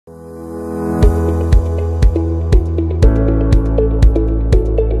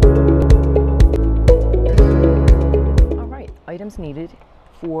items needed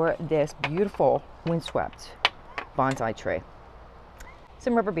for this beautiful Windswept bonsai tree.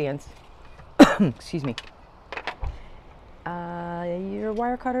 Some rubber bands, excuse me, your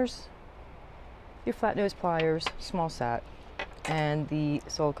wire cutters, your flat nose pliers, small set, and the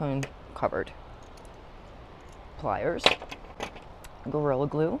silicone covered pliers, Gorilla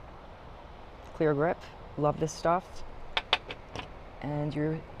Glue, clear grip, love this stuff, and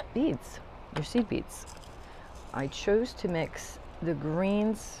your beads, your seed beads. I chose to mix the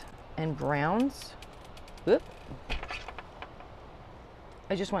greens and browns. Whoop.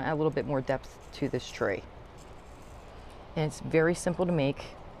 I just want to add a little bit more depth to this tree. And it's very simple to make.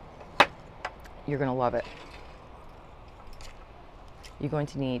 You're going to love it. You're going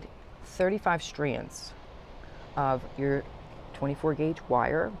to need 35 strands of your 24 gauge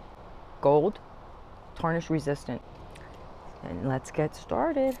wire, gold, tarnish resistant. And let's get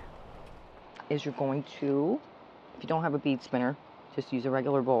started. Is you're going to, if you don't have a bead spinner, just use a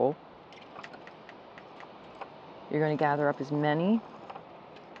regular bowl. You're going to gather up as many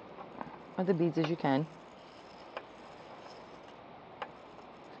of the beads as you can.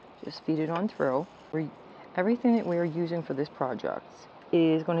 Just feed it on through. Everything that we're using for this project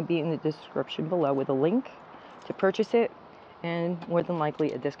is going to be in the description below with a link to purchase it and more than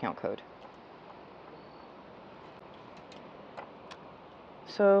likely a discount code.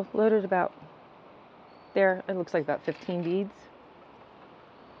 So loaded about there, it looks like about 15 beads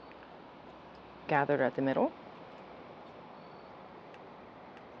gathered at the middle.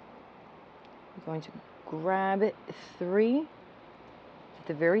 I'm going to grab 3 at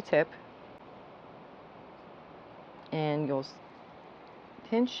the very tip, and you'll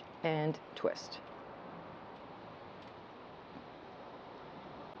pinch and twist.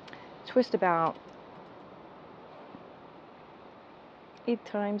 Twist about 8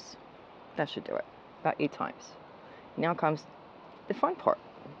 times. That should do it. About 8 times. Now comes the fun part.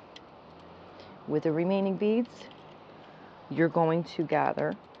 With the remaining beads, you're going to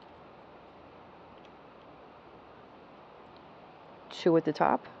gather 2 at the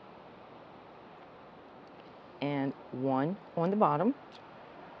top and 1 on the bottom.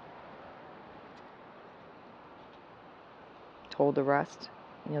 Hold the rest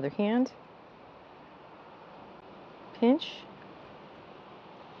in the other hand. Pinch,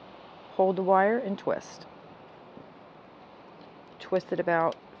 hold the wire and twist. Twist it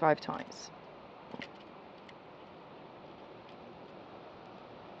about 5 times.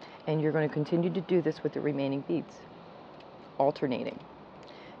 And you're going to continue to do this with the remaining beads, alternating.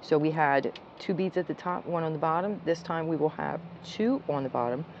 So we had 2 beads at the top, 1 on the bottom. This time we will have 2 on the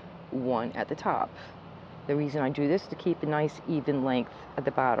bottom, 1 at the top. The reason I do this is to keep a nice even length at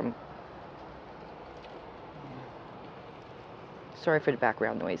the bottom. Sorry for the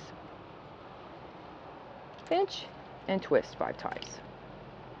background noise. Pinch and twist 5 times.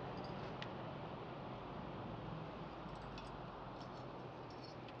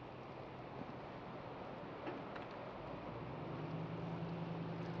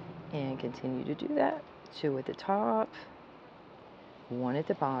 And continue to do that. 2 at the top, 1 at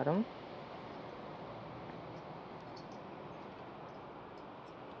the bottom.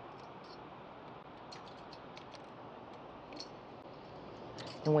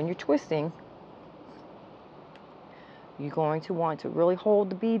 And when you're twisting, you're going to want to really hold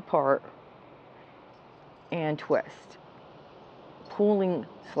the bead part and twist, pulling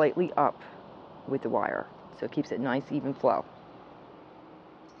slightly up with the wire, so it keeps it nice, even flow.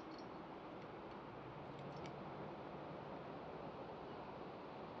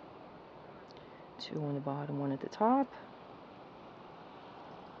 Two on the bottom, 1 at the top.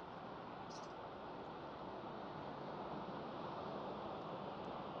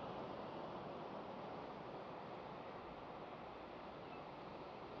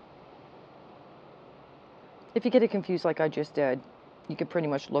 If you get it confused like I just did, you can pretty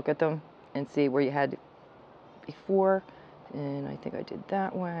much look at them and see where you had before. And I think I did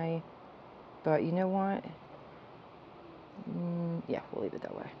that way. But you know what? Yeah, we'll leave it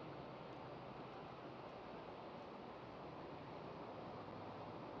that way.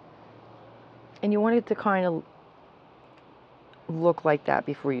 And you want it to kind of look like that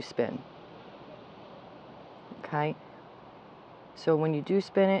before you spin. Okay? So when you do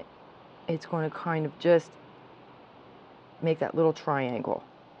spin it, it's going to kind of just make that little triangle.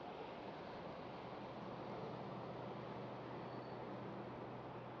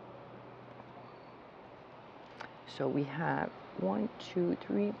 So we have 1, 2,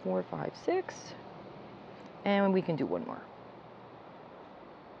 3, 4, 5, 6, and we can do 1 more.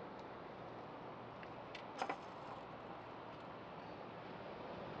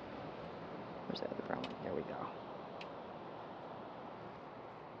 Where's the other brown one? There we go.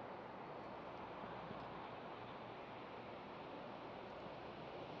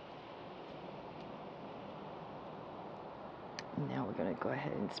 we're going to go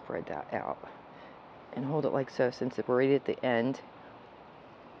ahead and spread that out and hold it like so, since we're right at the end.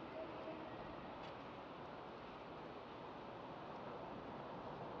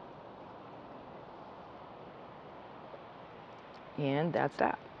 And that's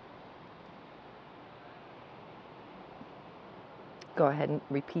that. Go ahead and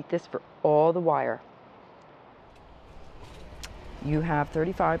repeat this for all the wire. You have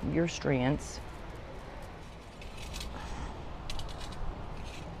 35 of your strands.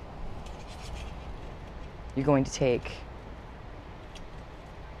 You're going to take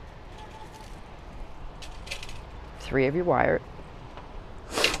 3 of your wire,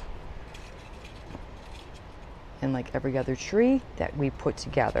 and like every other tree that we put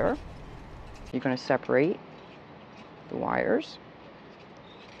together, you're going to separate the wires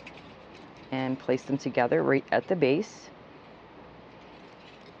and place them together right at the base.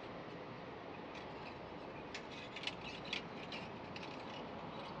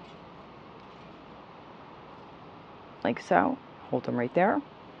 Like so. Hold them right there.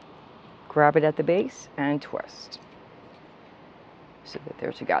 Grab it at the base and twist so that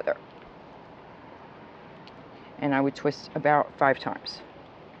they're together. And I would twist about 5 times.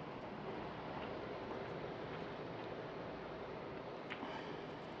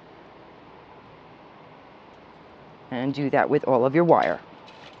 And do that with all of your wire.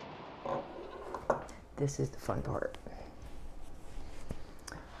 This is the fun part.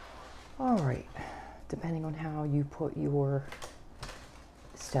 All right, depending on how you put your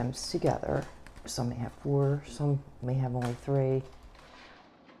stems together, some may have 4, some may have only 3.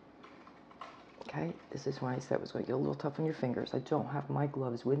 Okay, this is why I said it was going to get a little tough on your fingers. I don't have my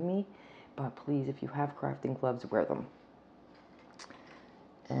gloves with me, but please, if you have crafting gloves, wear them.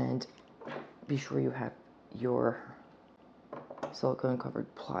 And be sure you have your silicone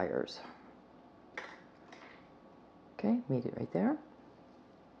covered pliers. Okay, meet it right there.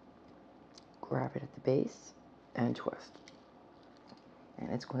 Grab it at the base and twist. And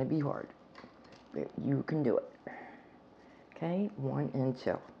it's going to be hard, but you can do it. Okay, 1 and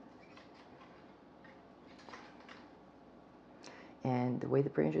 2. And the way the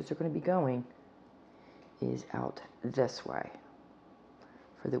branches are going to be going is out this way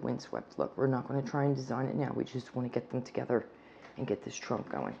for the windswept look. We're not going to try and design it now. We just want to get them together and get this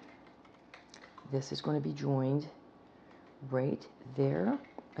trunk going. This is going to be joined right there,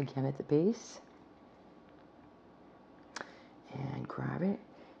 again at the base. And grab it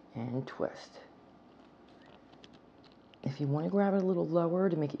and twist. If you want to grab it a little lower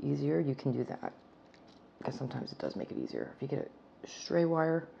to make it easier, you can do that, because sometimes it does make it easier. If you get a stray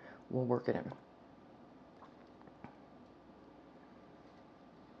wire, we'll work it in.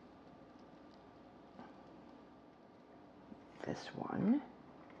 This one,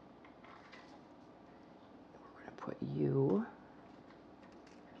 we're going to put you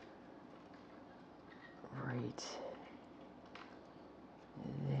right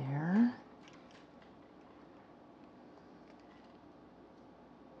there.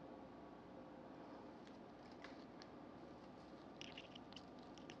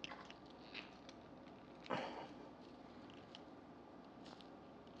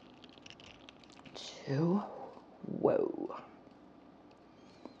 Two. Whoa.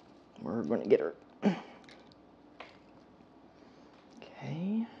 We're going to get her.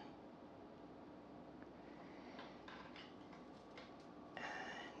 Okay.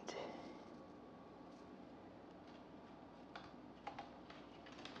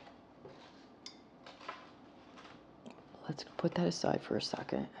 Let's put that aside for a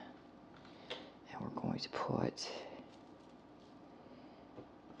second. And we're going to put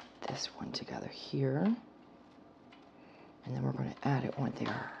this one together here. And then we're going to add it one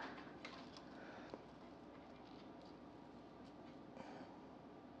there.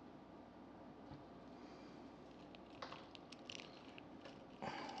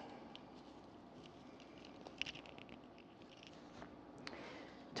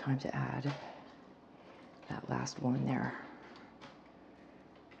 Time to add that last one there.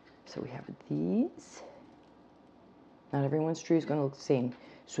 So we have these. Not everyone's tree is going to look the same,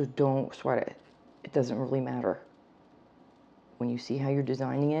 so don't sweat it. It doesn't really matter. When you see how you're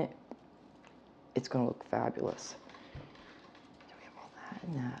designing it, it's going to look fabulous. So we have all that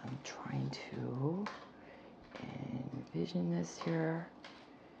and that. I'm trying to envision this here,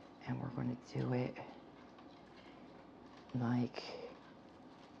 and we're going to do it like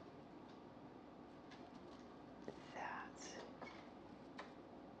that.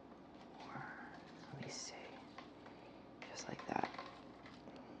 Or, let me see, just like that.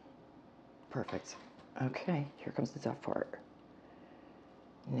 Perfect. Okay, here comes the tough part.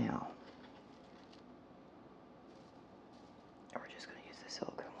 Now, we're just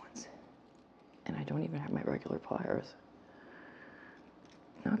even have my regular pliers.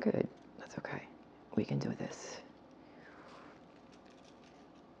 Not good. That's okay. We can do this.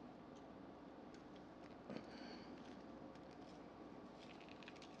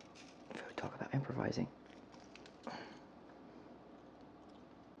 If we talk about improvising.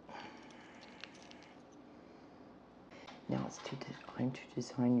 Now it's time to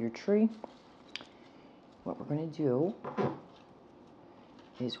design your tree. What we're going to do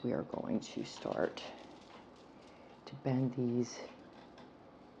is we are going to start to bend these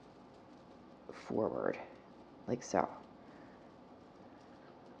forward, like so.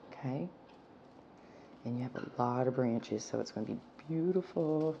 Okay? And you have a lot of branches, so it's going to be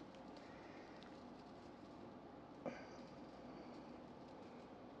beautiful.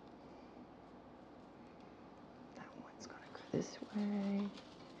 That one's going to go this way.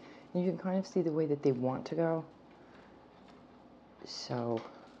 And you can kind of see the way that they want to go. So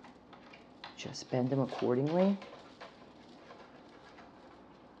just bend them accordingly.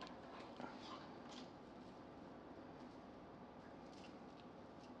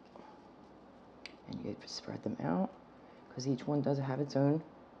 And you spread them out because each one does have its own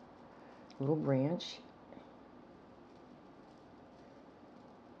little branch.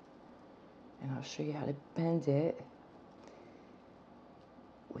 And I'll show you how to bend it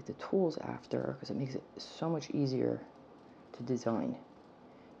with the tools after, because it makes it so much easier to design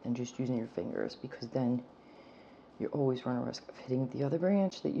than just using your fingers, because then you always run a risk of hitting the other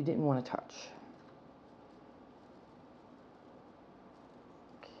branch that you didn't want to touch.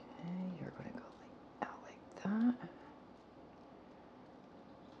 Okay, you're going to go out like that.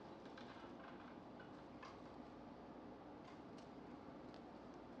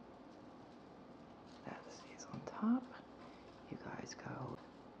 That stays on top. You guys go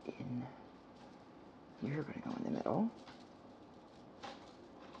in. You're going to go in the middle.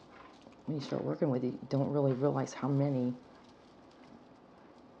 When you start working with it, you don't really realize how many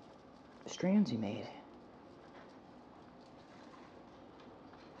strands you made.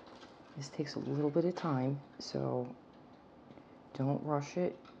 This takes a little bit of time, so don't rush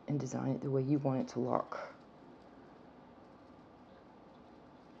it and design it the way you want it to look.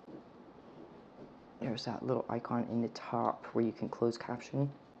 There's that little icon in the top where you can close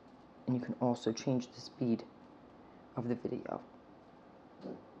caption, and you can also change the speed of the video.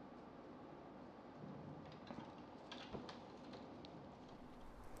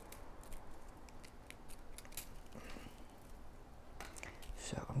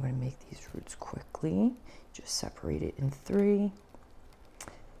 So I'm going to make these roots quickly, just separate it in 3.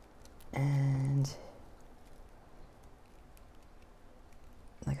 And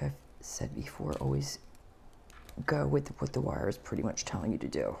like I've said before, always go with what the wire is pretty much telling you to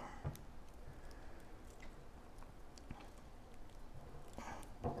do.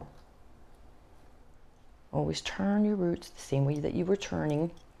 Always turn your roots the same way that you were turning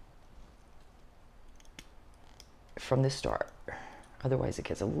from the start. Otherwise it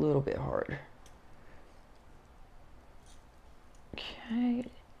gets a little bit hard. Okay,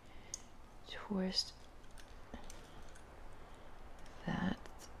 twist that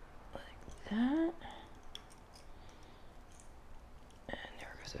like that. And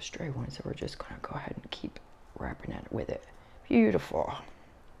there goes a stray one, so we're just gonna go ahead and keep wrapping it with it. Beautiful.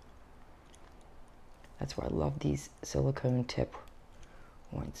 That's why I love these silicone tip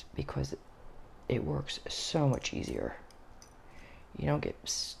ones, because it works so much easier. You don't get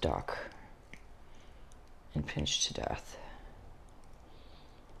stuck and pinched to death.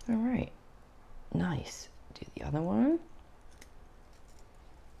 All right, nice. Do the other one.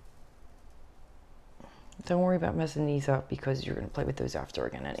 Don't worry about messing these up, because you're gonna play with those after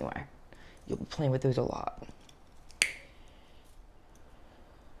again anyway. You'll be playing with those a lot.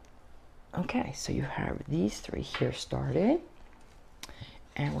 Okay, so you have these 3 here started.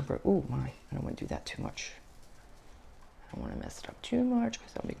 And we're going, oh my, I don't want to do that too much. I don't want to mess it up too much,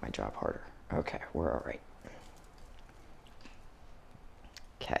 because that'll make my job harder. Okay, we're all right.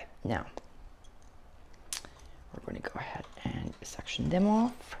 Okay, now we're going to go ahead and section them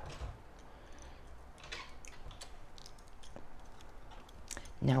off.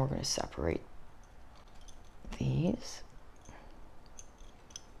 Now we're going to separate these.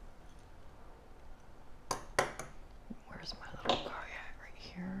 Where's my little guy at? Right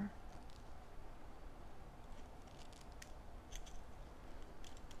here.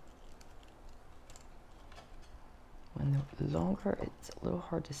 When they're longer, it's a little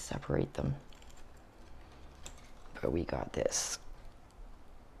hard to separate them. But we got this.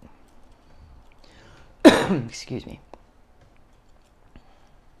 Excuse me.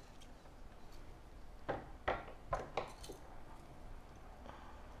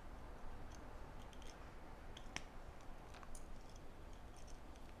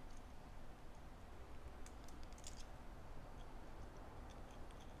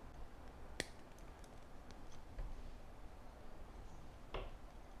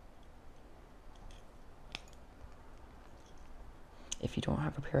 if you don't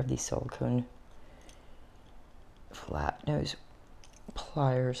have a pair of these silicone flat nose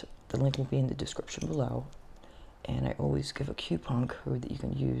pliers, the link will be in the description below. And I always give a coupon code that you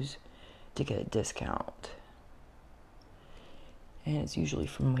can use to get a discount. And it's usually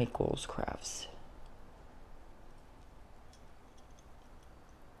from Michael's Crafts.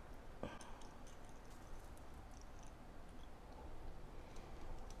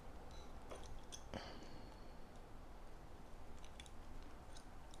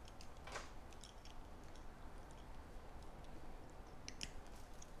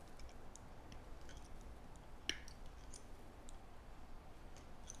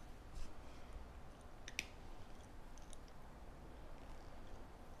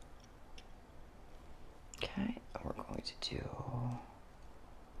 Okay, we're going to do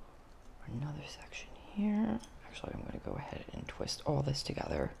another section here. Actually, I'm going to go ahead and twist all this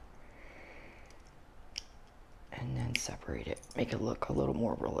together and then separate it, make it look a little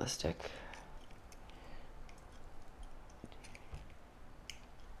more realistic.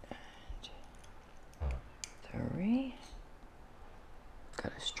 And 3.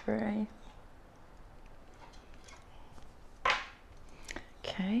 Got a stray.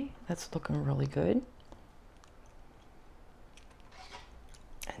 Okay, that's looking really good.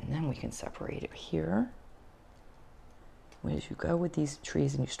 And then we can separate it here. As you go with these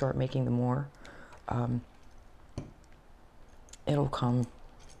trees and you start making them more, it'll come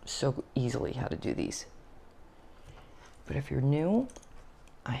so easily how to do these. But if you're new,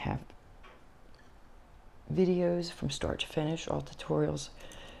 I have videos from start to finish, all tutorials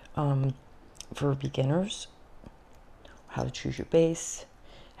for beginners, how to choose your base,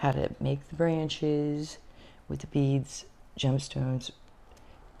 how to make the branches with the beads, gemstones,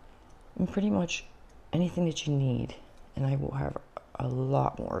 and pretty much anything that you need. And I will have a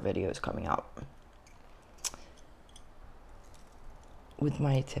lot more videos coming out with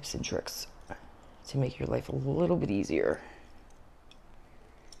my tips and tricks to make your life a little bit easier.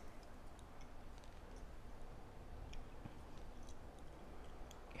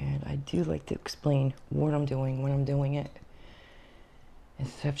 And I do like to explain what I'm doing when I'm doing it,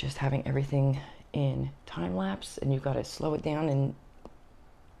 instead of just having everything in time lapse and you've got to slow it down and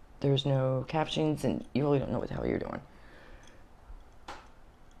there's no captions and you really don't know what the hell you're doing.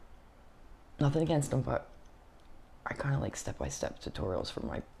 Nothing against them, but I kind of like step-by-step tutorials for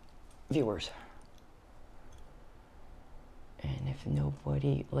my viewers. And if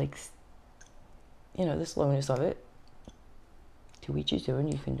nobody likes, you know, the slowness of it, to each his own,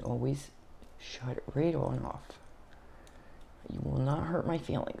 you can always shut it right on off. You will not hurt my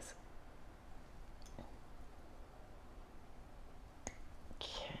feelings.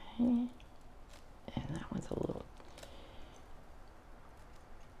 Okay. And that one's a little,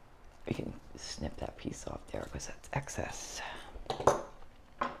 you can snip that piece off there because that's excess.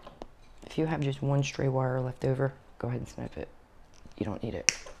 If you have just one stray wire left over, go ahead and snip it. You don't need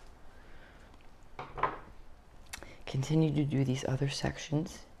it. Continue to do these other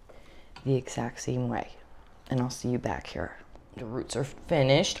sections the exact same way, and I'll see you back here. The roots are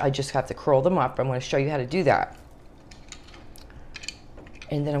finished. I just have to curl them up. I'm going to show you how to do that.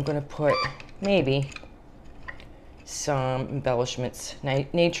 And then I'm going to put maybe some embellishments,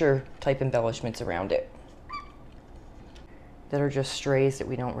 nature type embellishments around it that are just strays that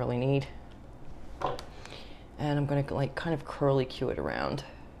we don't really need. And I'm going to like kind of curly cue it around.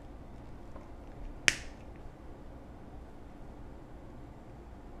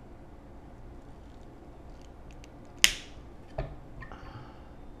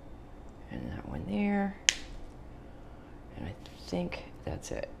 And that one there. And I think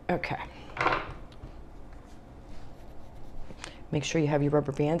that's it. Okay. Make sure you have your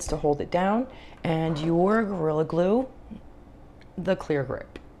rubber bands to hold it down and your Gorilla Glue, the clear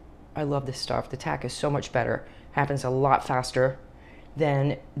grip. I love this stuff. The tack is so much better. Happens a lot faster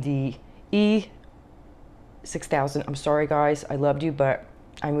than the E6000. I'm sorry guys, I loved you, but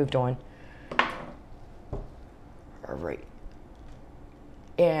I moved on. All right.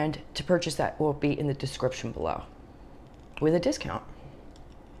 And to purchase that will be in the description below with a discount.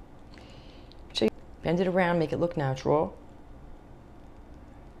 So you bend it around, make it look natural.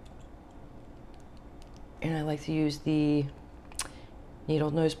 And I like to use the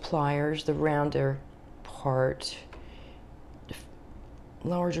needle nose pliers, the rounder part, the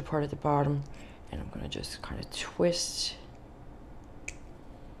larger part at the bottom, and I'm going to just kind of twist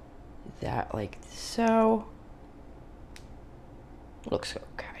that like so. Looks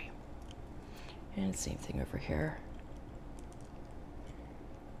okay. And same thing over here.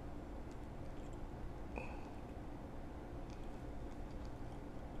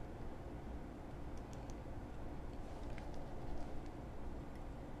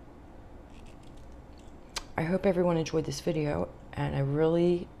 I hope everyone enjoyed this video, and I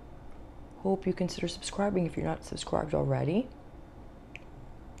really hope you consider subscribing if you're not subscribed already.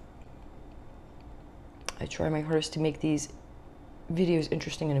 I try my hardest to make these videos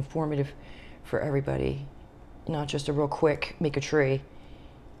interesting and informative for everybody, not just a real quick make a tree.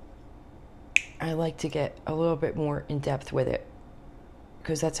 I like to get a little bit more in depth with it,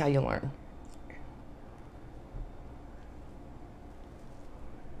 because that's how you learn.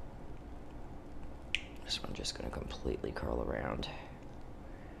 This one's just going to completely curl around,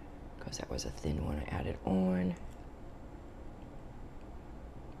 because that was a thin one I added on.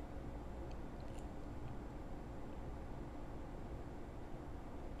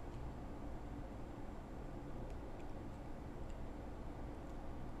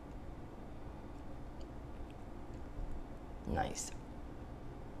 Nice.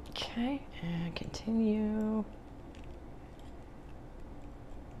 Okay, and continue.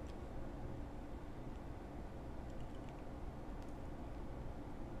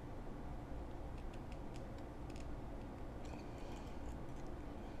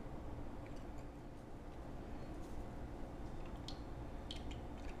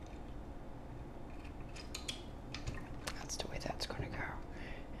 That's the way that's going to go.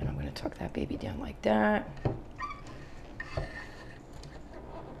 And I'm going to tuck that baby down like that.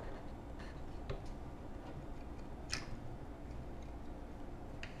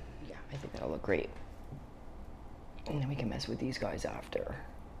 I think that'll look great. And then we can mess with these guys after.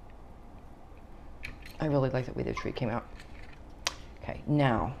 I really like the way the tree came out. Okay,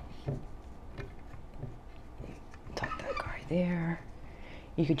 now, tuck that guy there.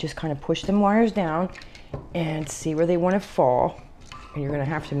 You could just kind of push them wires down and see where they want to fall. And you're going to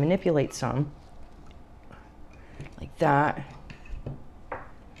have to manipulate some. Like that.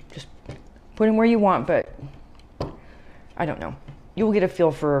 Just put them where you want, but I don't know. You'll get a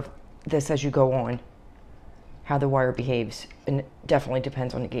feel for this as you go on, how the wire behaves, and it definitely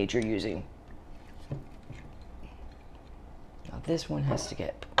depends on the gauge you're using. Now this one has to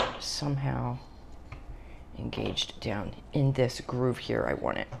get somehow engaged down in this groove here. I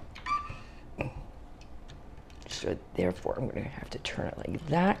want it. So therefore I'm going to have to turn it like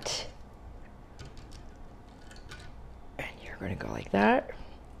that, and you're going to go like that.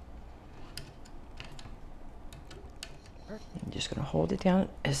 I'm just going to hold it down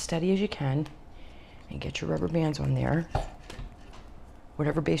as steady as you can and get your rubber bands on there,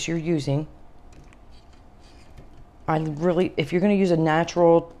 whatever base you're using. If you're going to use a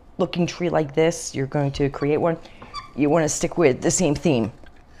natural looking tree like this, you're going to create one, you want to stick with the same theme.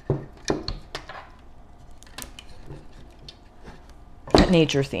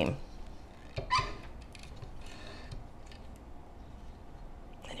 Nature theme. Then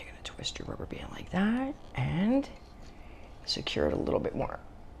you're going to twist your rubber band like that and secure it a little bit more.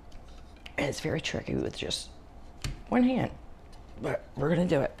 And it's very tricky with just one hand, but we're gonna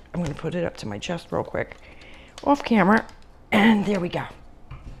do it. I'm gonna put it up to my chest real quick off camera, and there we go.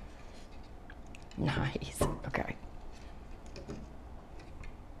 Nice. Okay,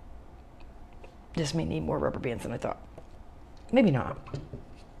 this may need more rubber bands than I thought. Maybe not.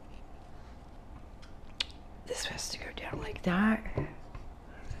 This has to go down like that.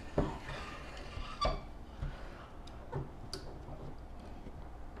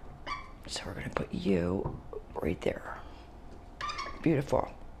 So we're going to put you right there.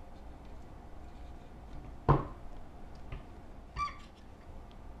 Beautiful.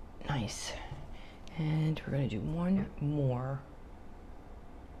 Nice. And we're going to do one more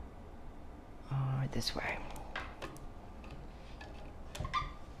this way.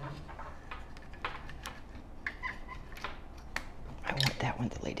 I want that one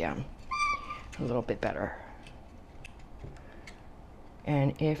to lay down a little bit better.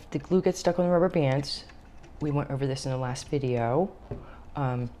 And if the glue gets stuck on the rubber bands, we went over this in the last video,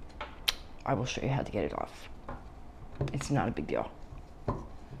 I will show you how to get it off. It's not a big deal.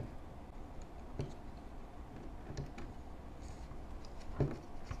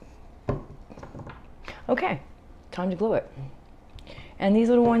 Okay, time to glue it. And these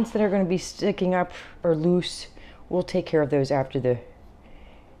little ones that are going to be sticking up or loose, we'll take care of those after the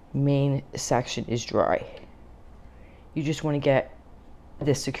main section is dry. You just want to get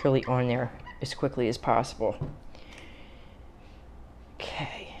this securely on there as quickly as possible.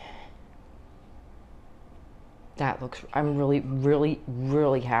 Okay. That looks, I'm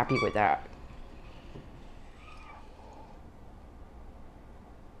really happy with that.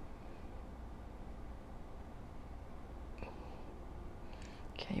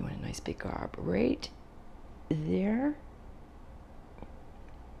 Okay, you want a nice big gob right there.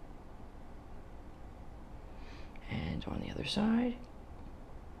 And on the other side.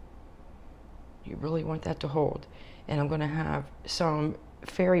 You really want that to hold. And I'm going to have some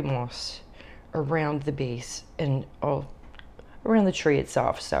fairy moss around the base and around the tree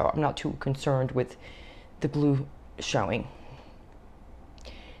itself, so I'm not too concerned with the glue showing.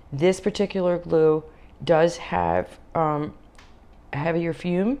 This particular glue does have a heavier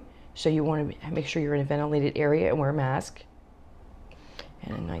fume, so you want to make sure you're in a ventilated area and wear a mask.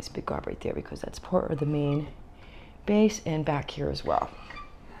 And a nice big gob right there, because that's part of the main base, and back here as well.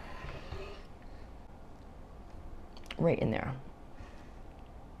 Right in there.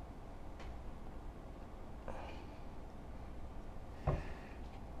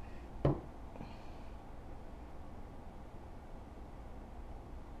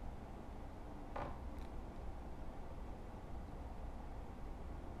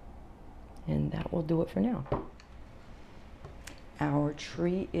 And that will do it for now. Our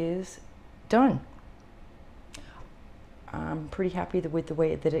tree is done. I'm pretty happy with the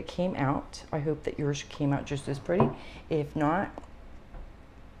way that it came out. I hope that yours came out just as pretty. If not,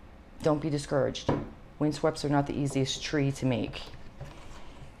 don't be discouraged. Windswept are not the easiest tree to make.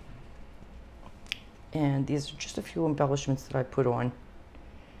 And these are just a few embellishments that I put on.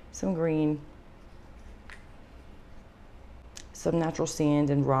 Some green, some natural sand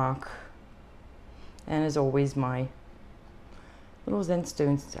and rock, and as always my little Zen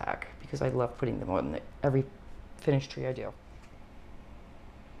stone stack, because I love putting them on every finished tree I do.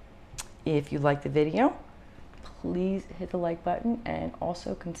 If you like the video, please hit the like button and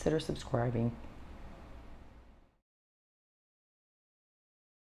also consider subscribing.